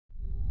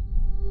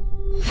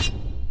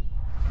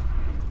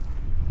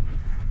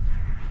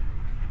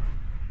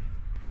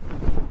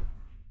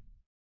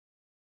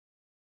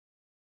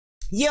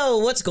Yo,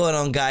 what's going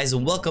on, guys,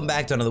 and welcome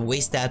back to another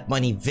Waste That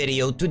Money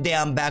video. Today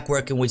I'm back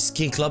working with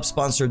Skinclub,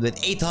 sponsored with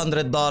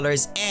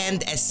 $800,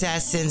 and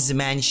Assassin's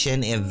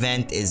Mansion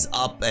event is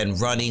up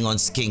and running on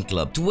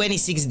Skinclub.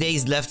 26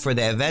 days left for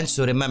the event,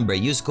 so remember,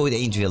 use code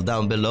angvil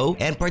down below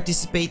and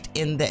participate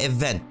in the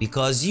event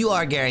because you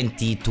are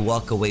guaranteed to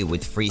walk away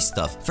with free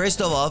stuff.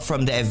 First of all,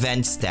 from the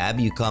events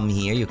tab, you come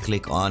here, you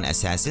click on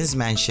Assassin's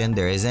Mansion,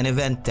 there is an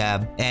event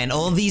tab, and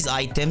all these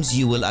items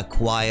you will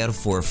acquire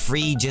for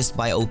free just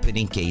by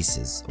opening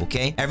cases.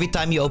 Okay, every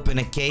time you open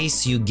a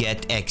case you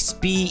get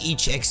XP.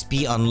 Each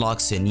XP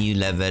unlocks a new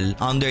level.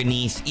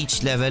 Underneath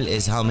each level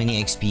is how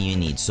many XP you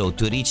need. So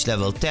to reach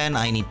level 10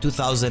 I need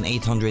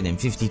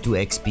 2852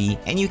 XP,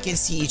 and you can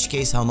see each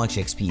case how much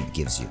XP it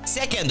gives you.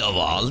 Second of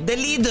all, the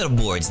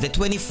leaderboards, the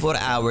 24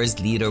 hours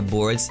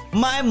leaderboards.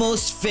 My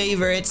most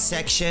favorite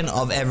section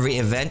of every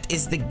event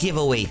is the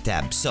giveaway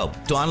tab. So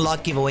to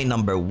unlock giveaway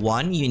number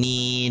 1, you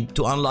need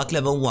to unlock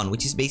level 1,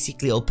 which is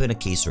basically open a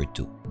case or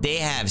 2. They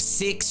have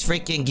 6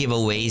 freaking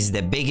giveaways.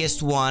 The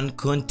biggest one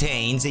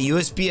contains a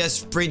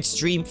USPS Sprint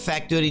Stream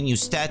Factory New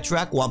Stat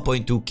Track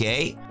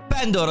 1.2k,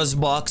 Pandora's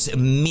Box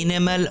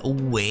Minimal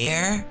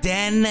Wear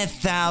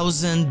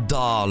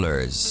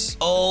 $10,000.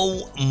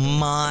 Oh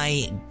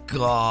my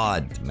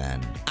god,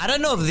 man. I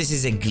don't know if this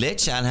is a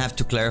glitch. I'll have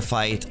to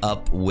clarify it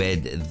up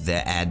with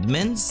the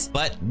admins,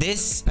 but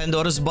this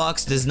Pandora's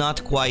box does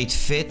not quite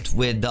fit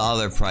with the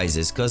other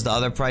prizes because the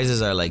other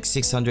prizes are like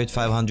 600,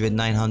 500,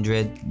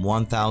 900,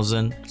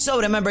 1000. So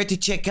remember to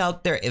check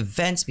out their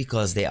events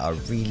because they are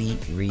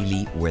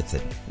really worth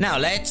it. Now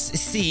let's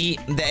see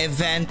the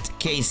event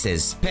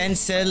cases.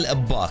 Pencil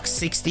box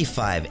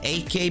 65,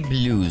 AK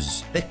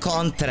Blues, the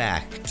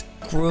contract,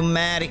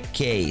 chromatic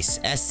case,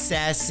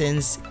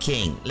 Assassin's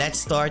King. Let's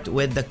start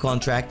with the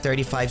contract,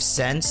 35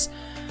 cents,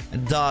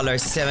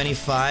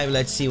 $1.75.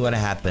 Let's see what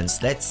happens.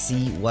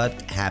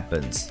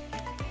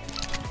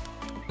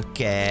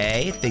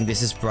 Okay, think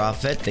this is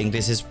profit.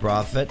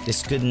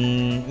 This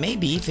couldn't,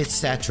 maybe if it's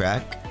stat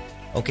track.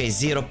 Okay,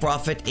 0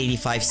 profit,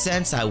 85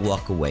 cents. I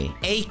walk away.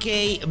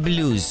 AK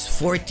Blues,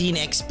 14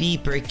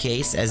 XP per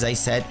case. As I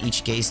said,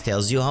 each case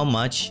tells you how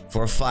much.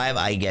 For 5,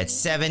 I get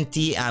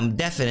 70. I'm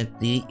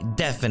definitely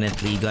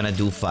gonna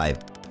do 5.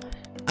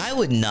 I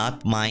would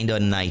not mind a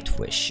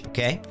Nightwish,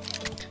 okay?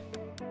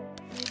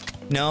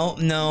 No.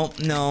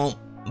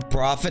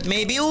 Profit,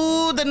 maybe.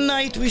 Ooh, the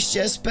Nightwish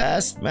just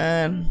passed,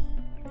 man.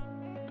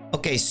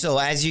 Okay, so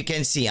as you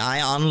can see,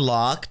 I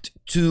unlocked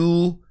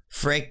 2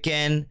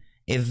 freaking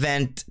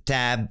event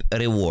tab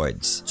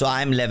rewards. So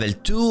I'm level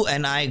 2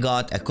 and I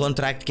got a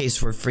contract case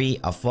for free,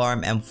 a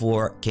farm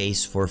M4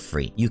 case for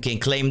free. You can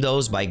claim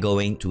those by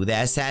going to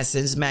the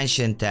Assassin's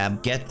Mansion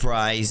tab, get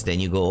prize,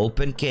 then you go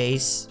open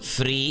case,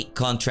 free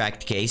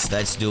contract case.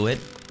 Let's do it.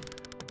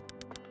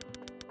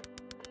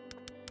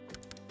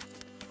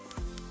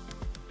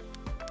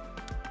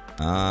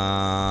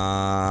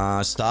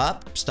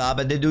 Stop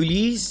at the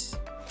doolies.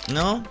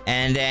 No,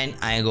 and then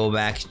I go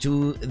back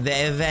to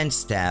the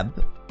events tab.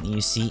 You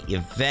see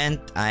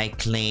event, I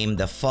claim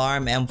the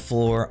farm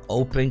M4,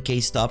 open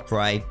case top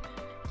right.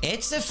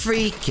 It's a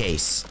free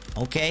case,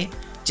 okay?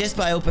 Just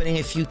by opening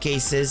a few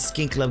cases,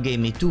 Skinclub gave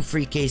me 2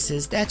 free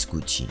cases. That's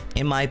Gucci.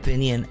 In my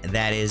opinion,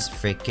 that is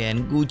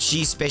freaking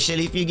Gucci,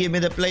 especially if you give me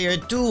the player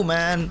 2,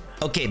 man.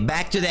 Okay,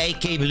 back to the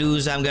AK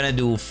Blues. I'm gonna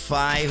do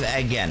 5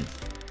 again.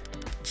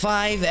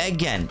 5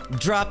 again.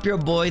 Drop your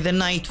boy the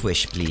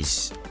Nightwish,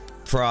 please.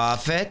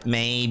 Profit,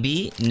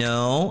 maybe.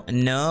 No.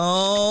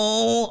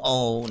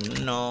 Oh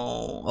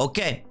no.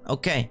 Okay.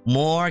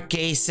 More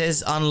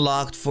cases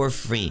unlocked for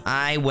free.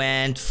 I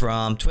went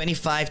from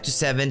 25 to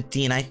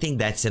 17. I think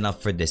that's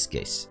enough for this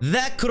case.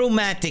 The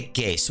chromatic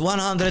case,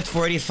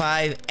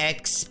 145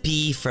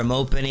 XP from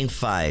opening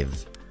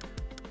 5.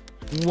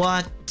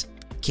 What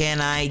can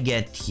I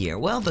get here?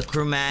 Well, the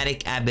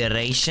chromatic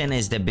aberration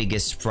is the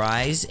biggest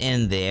prize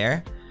in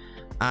there.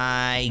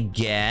 I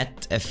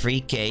get a free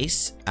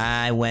case.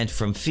 I went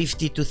from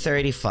 50 to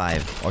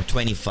 35 or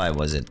 25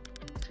 was it?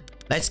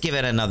 Let's give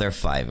it another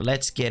 5.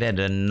 Let's get it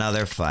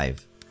another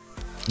 5.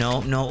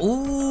 No.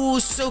 Ooh,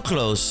 so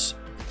close.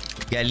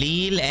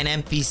 Galil and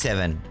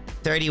MP7.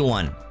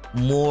 31.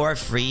 More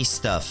free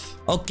stuff.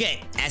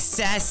 Okay,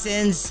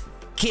 Assassin's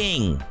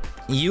King.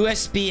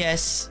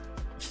 USPS.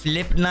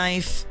 Flip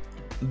knife.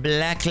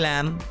 Black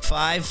lamb.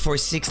 5 for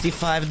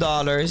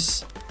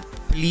 $65.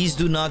 Please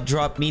do not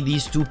drop me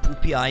these 2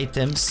 poopy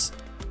items.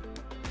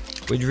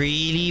 Would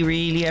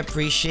really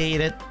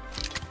appreciate it.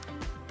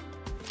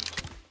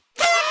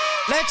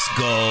 Let's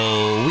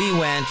go. We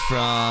went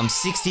from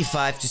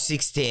 65 to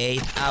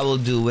 68. I will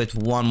do it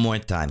one more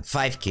time.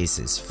 5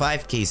 cases.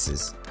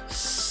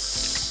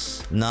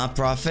 Not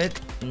profit.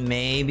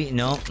 Maybe.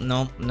 No.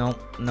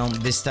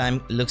 This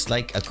time looks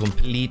like a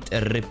complete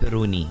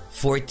ripperoonie.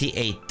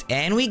 48.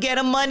 And we get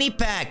a money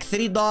pack.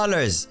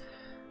 $3.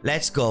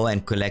 Let's go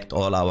and collect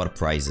all our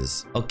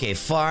prizes. Okay,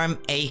 farm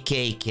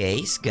AK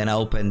case. Gonna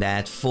open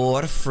that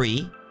for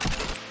free.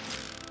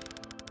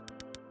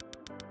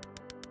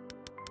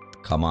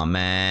 Come on,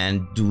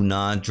 man. Do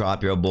not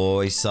drop your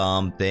boy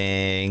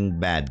something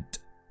bad.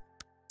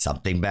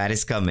 Something bad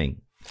is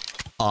coming.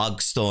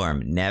 Og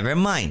Storm. Never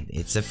mind.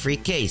 It's a free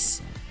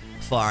case.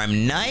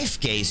 Farm knife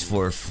case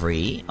for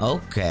free.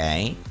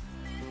 Okay.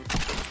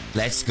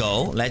 Let's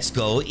go. Let's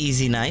go.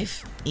 Easy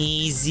knife.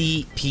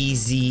 Easy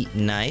peasy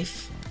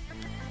knife.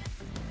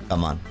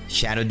 Come on.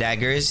 Shadow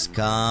daggers.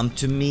 Come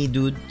to me,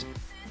 dude.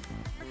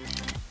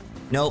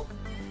 Nope.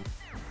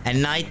 A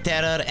Night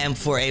Terror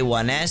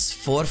M4A1S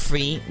for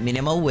free,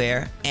 minimal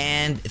wear,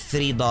 and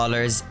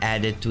 $3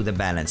 added to the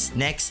balance.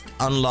 Next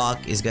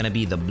unlock is gonna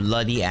be the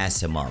Bloody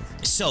Asimov.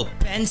 So,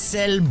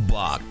 pencil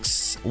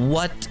box.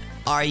 What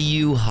are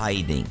you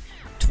hiding?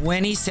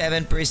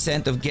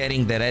 27% of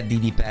getting the red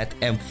DD-Pat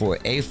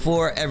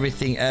M4A4.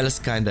 Everything else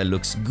kinda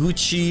looks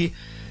Gucci.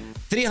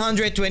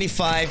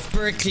 325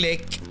 per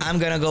click. I'm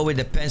gonna go with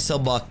the pencil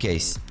box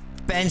case.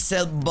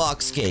 Pencil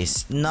box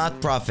case.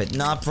 Not profit.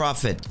 Not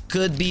profit.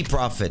 Could be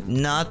profit.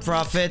 Not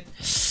profit.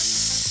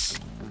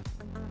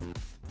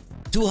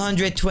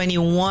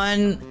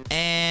 221.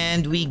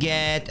 And we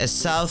get a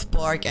South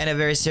Park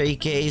anniversary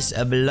case.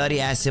 A Bloody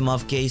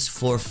Asimov case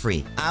for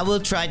free. I will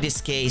try this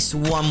case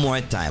one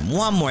more time.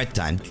 One more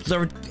time.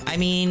 I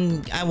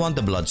mean, I want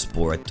the blood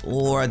sport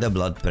or the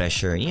blood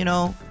pressure. You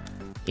know,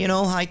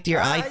 high tier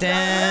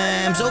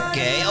items.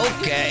 Okay.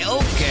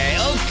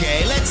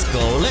 Let's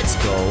go. Let's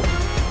go.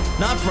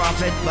 Not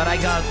profit, but I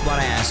got what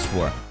I asked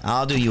for.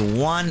 I'll do you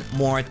one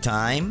more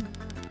time.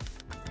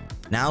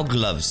 Now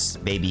gloves,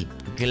 baby.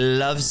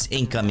 Gloves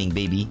incoming,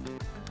 baby.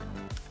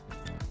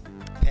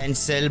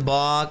 Pencil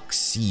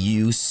box.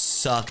 You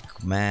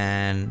suck,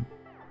 man.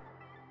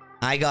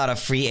 I got a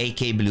free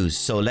AK blues.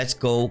 So let's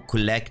go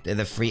collect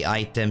the free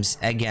items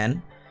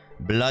again.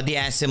 Bloody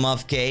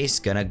Asimov case.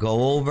 Gonna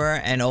go over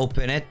and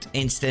open it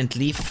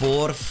instantly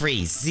for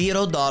free.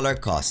 $0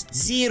 cost.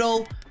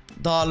 $0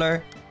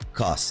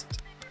 cost.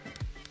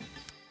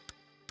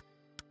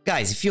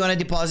 Guys, if you want to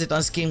deposit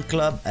on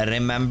Skinclub,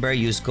 remember,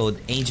 use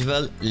code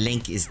angvil.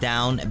 Link is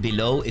down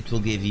below. It will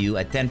give you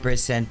a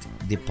 10%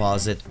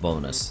 deposit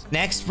bonus.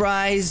 Next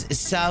prize,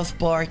 South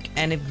Park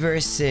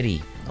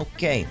anniversary.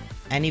 Okay,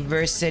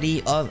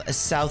 anniversary of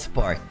South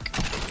Park.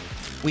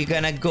 We're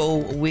gonna go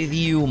with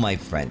you, my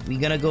friend. We're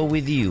gonna go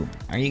with you.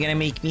 Are you gonna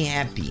make me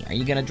happy? Are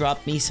you gonna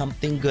drop me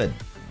something good?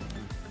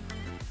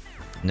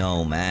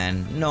 No,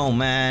 man. No,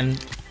 man.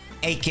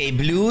 AK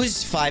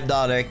Blues,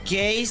 $5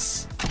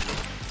 case.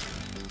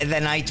 The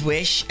Night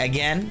Wish.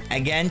 Again,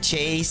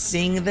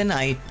 chasing the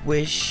Night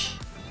Wish.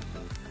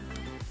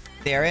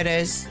 There it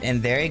is.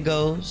 And there it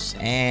goes.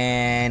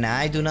 And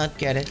I do not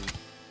get it.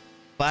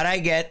 But I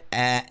get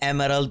an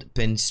Emerald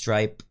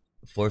Pinstripe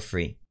for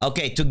free.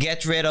 Okay, to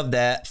get rid of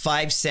the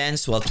 5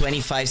 cents, well,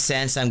 25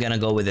 cents, I'm gonna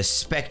go with a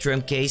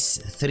Spectrum case.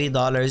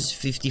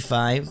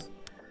 $3.55.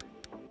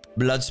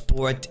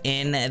 Bloodsport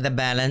in the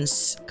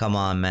balance. Come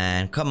on,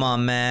 man. Come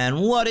on, man.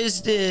 What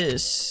is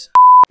this?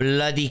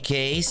 Bloody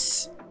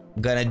case.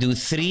 Gonna do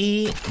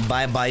 3.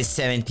 Bye-bye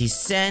 70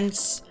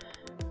 cents.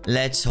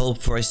 Let's hope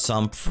for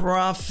some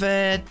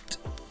profit.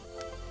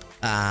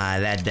 Ah,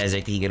 that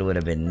Desert Eagle would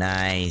have been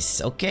nice.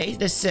 Okay,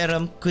 the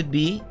serum could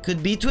be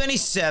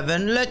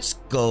 27. Let's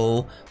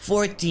go.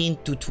 14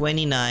 to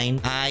 29.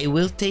 I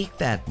will take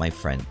that, my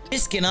friend.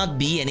 This cannot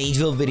be an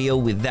angel video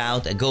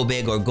without a go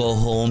big or go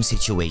home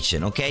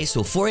situation, okay?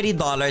 So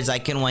 $40, I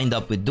can wind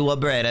up with Dual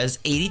Berettas.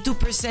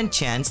 82%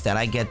 chance that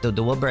I get the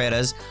Dual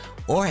Berettas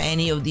or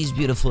any of these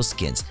beautiful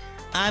skins.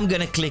 I'm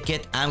gonna click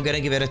it. I'm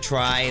gonna give it a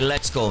try.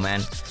 Let's go,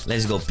 man.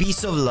 Let's go.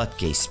 Piece of luck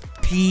case.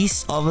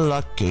 Piece of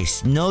luck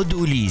case. No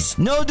dualies.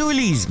 No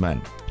dualies,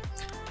 man.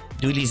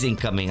 Dualies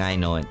incoming. I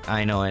know it.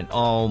 I know it.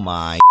 Oh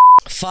my.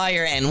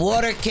 Fire and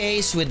water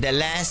case with the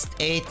last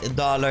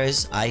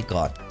 $8 I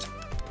got.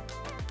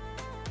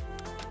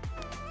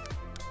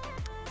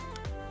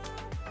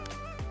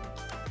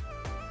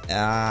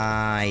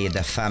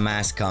 The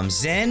FAMAS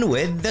comes in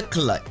with the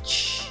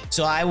clutch.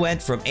 So I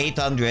went from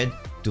 800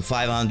 to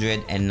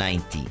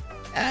 590.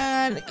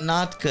 And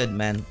not good,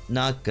 man.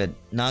 Not good.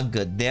 Not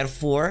good.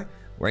 Therefore,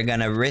 we're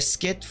gonna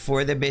risk it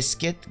for the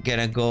biscuit.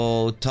 Gonna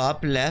go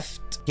top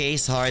left.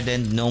 Case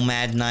hardened.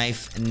 Nomad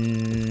knife.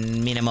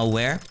 Minimal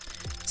wear.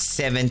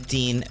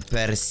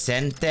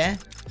 17%.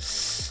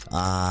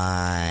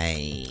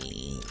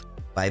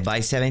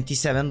 Bye-bye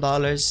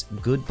 $77.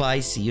 Goodbye.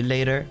 See you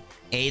later.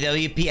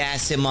 AWP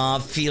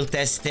Asimov. Field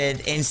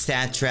tested. In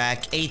stat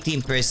track.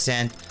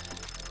 18%.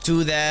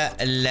 To the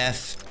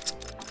left.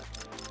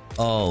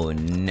 Oh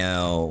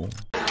no.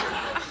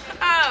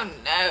 Oh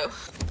no.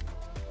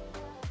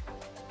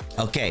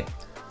 Okay.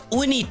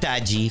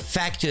 Unitaji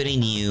factory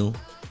new.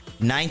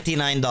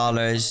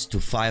 $99 to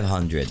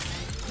 $500.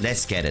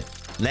 Let's get it.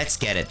 Let's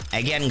get it.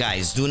 Again,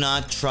 guys, do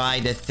not try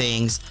the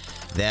things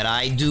that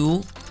I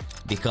do,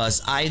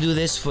 because I do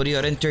this for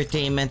your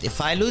entertainment.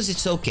 If I lose,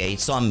 it's okay.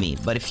 It's on me.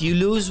 But if you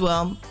lose,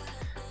 well,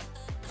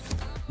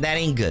 that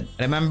ain't good.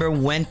 Remember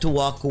when to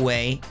walk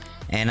away.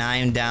 And I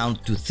am down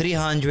to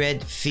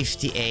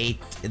 358.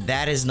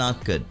 That is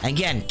not good.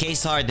 Again,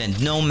 case hardened,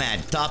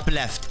 Nomad, top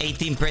left,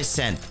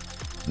 18%.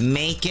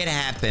 Make it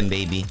happen,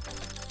 baby.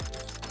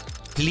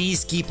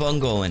 Please keep on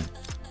going.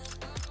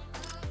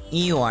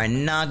 You are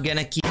not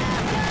gonna keep. You know I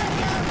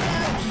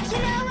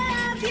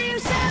love you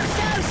so.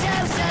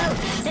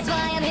 That's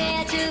why I'm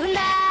here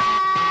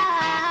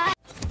tonight.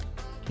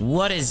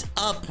 What is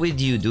up with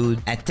you,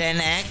 dude? At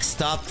 10x,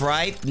 top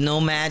right,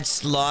 Nomad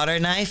Slaughter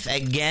Knife.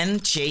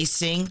 Again,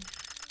 chasing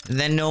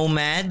the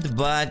Nomad,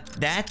 but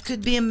that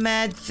could be a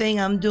mad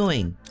thing I'm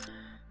doing.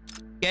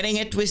 Getting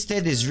it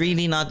twisted is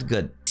really not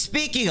good.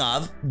 Speaking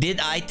of, did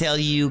I tell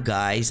you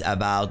guys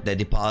about the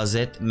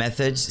deposit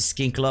methods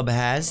Skinclub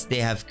has? They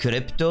have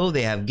crypto,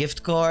 they have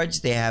gift cards,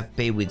 they have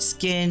pay with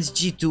skins,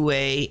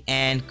 G2A,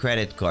 and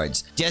credit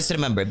cards. Just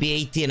remember, be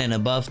 18 and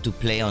above to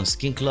play on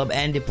Skinclub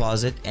and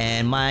deposit,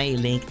 and my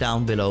link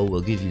down below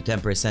will give you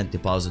 10%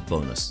 deposit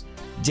bonus.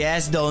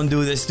 Just don't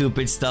do the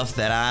stupid stuff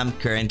that I'm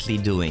currently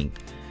doing.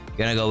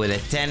 Gonna go with a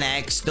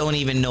 10x, don't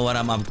even know what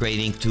I'm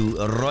upgrading to.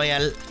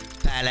 Royal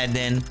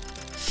Paladin.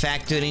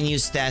 Factory new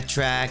stat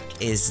track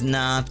is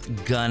not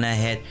gonna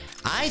hit.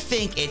 I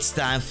think it's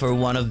time for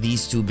one of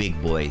these two big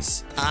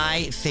boys.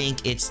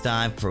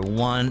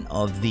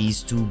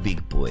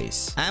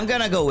 I'm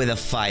gonna go with a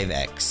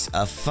 5x.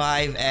 A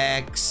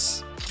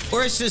 5x.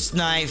 Ursus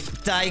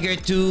Knife, Tiger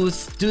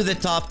Tooth to the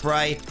top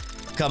right.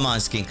 Come on,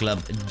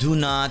 Skinclub. Do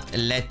not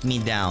let me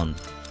down.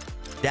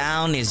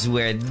 Down is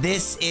where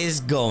this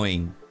is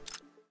going.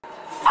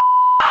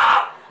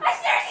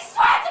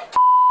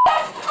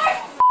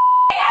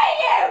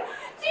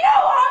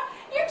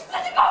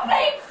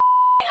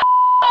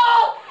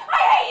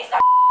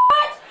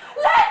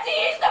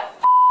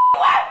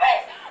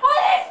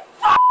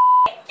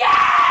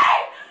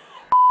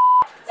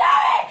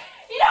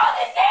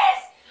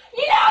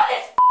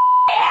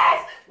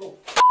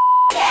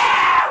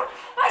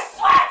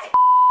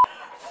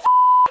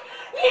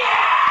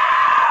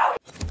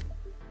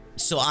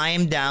 So I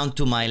am down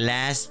to my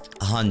last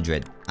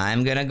 100.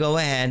 I'm gonna go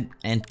ahead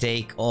and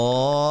take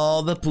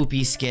all the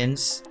poopy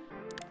skins,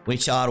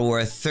 which are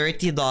worth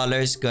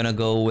 $30. Gonna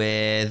go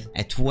with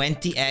a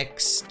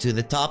 20x to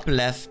the top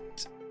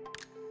left.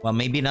 Well,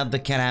 maybe not the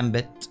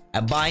Karambit.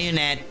 A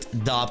Bayonet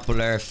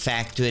Doppler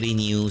Factory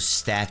New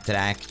Stat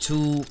Track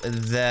to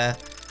the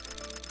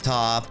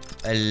top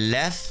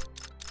left.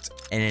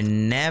 And it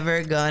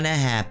never gonna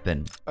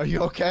happen. Are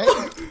you okay?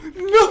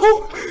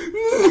 No!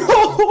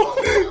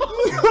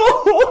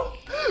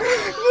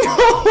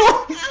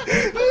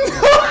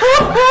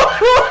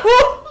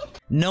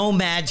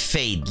 Nomad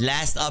Fade,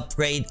 last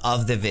upgrade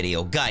of the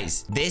video.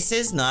 Guys, this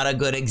is not a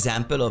good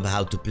example of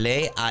how to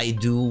play. I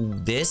do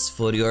this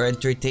for your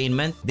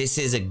entertainment. This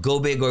is a go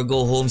big or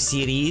go home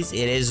series.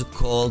 It is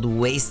called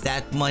Waste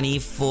That Money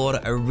for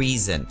a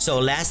reason. So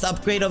last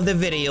upgrade of the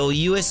video,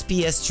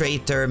 USPS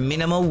Traitor,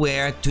 minimal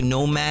wear to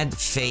Nomad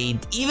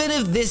Fade. Even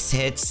if this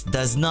hits,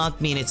 does not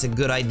mean it's a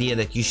good idea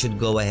that you should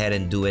go ahead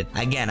and do it.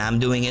 Again, I'm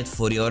doing it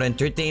for your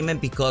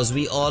entertainment because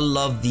we all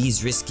love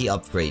these risky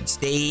upgrades.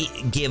 They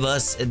give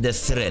us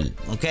the thrill.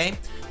 Okay,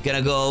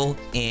 gonna go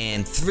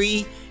in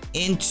 3,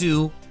 in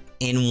 2,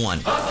 in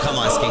 1. Come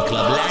on,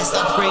 Skinclub, last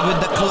upgrade with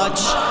the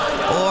clutch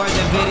or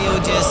the video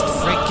just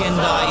freaking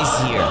dies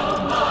here.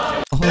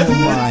 Oh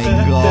my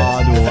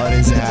god, what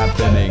is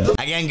happening?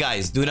 Again,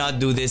 guys, do not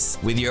do this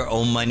with your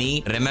own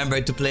money. Remember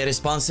to play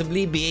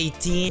responsibly, be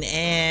 18,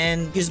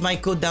 and use my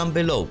code down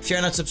below. If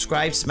you're not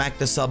subscribed, smack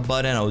the sub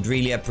button. I would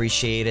really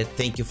appreciate it.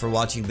 Thank you for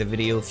watching the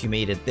video. If you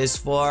made it this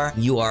far,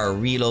 you are a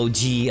real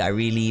OG. I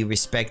really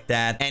respect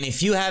that. And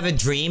if you have a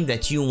dream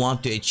that you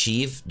want to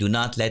achieve, do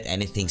not let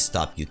anything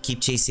stop you.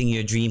 Keep chasing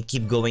your dream.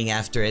 Keep going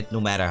after it,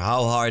 no matter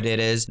how hard it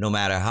is, no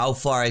matter how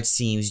far it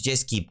seems.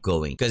 Just keep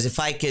going. Because if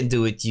I can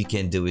do it, you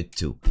can do it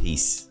too.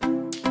 Peace.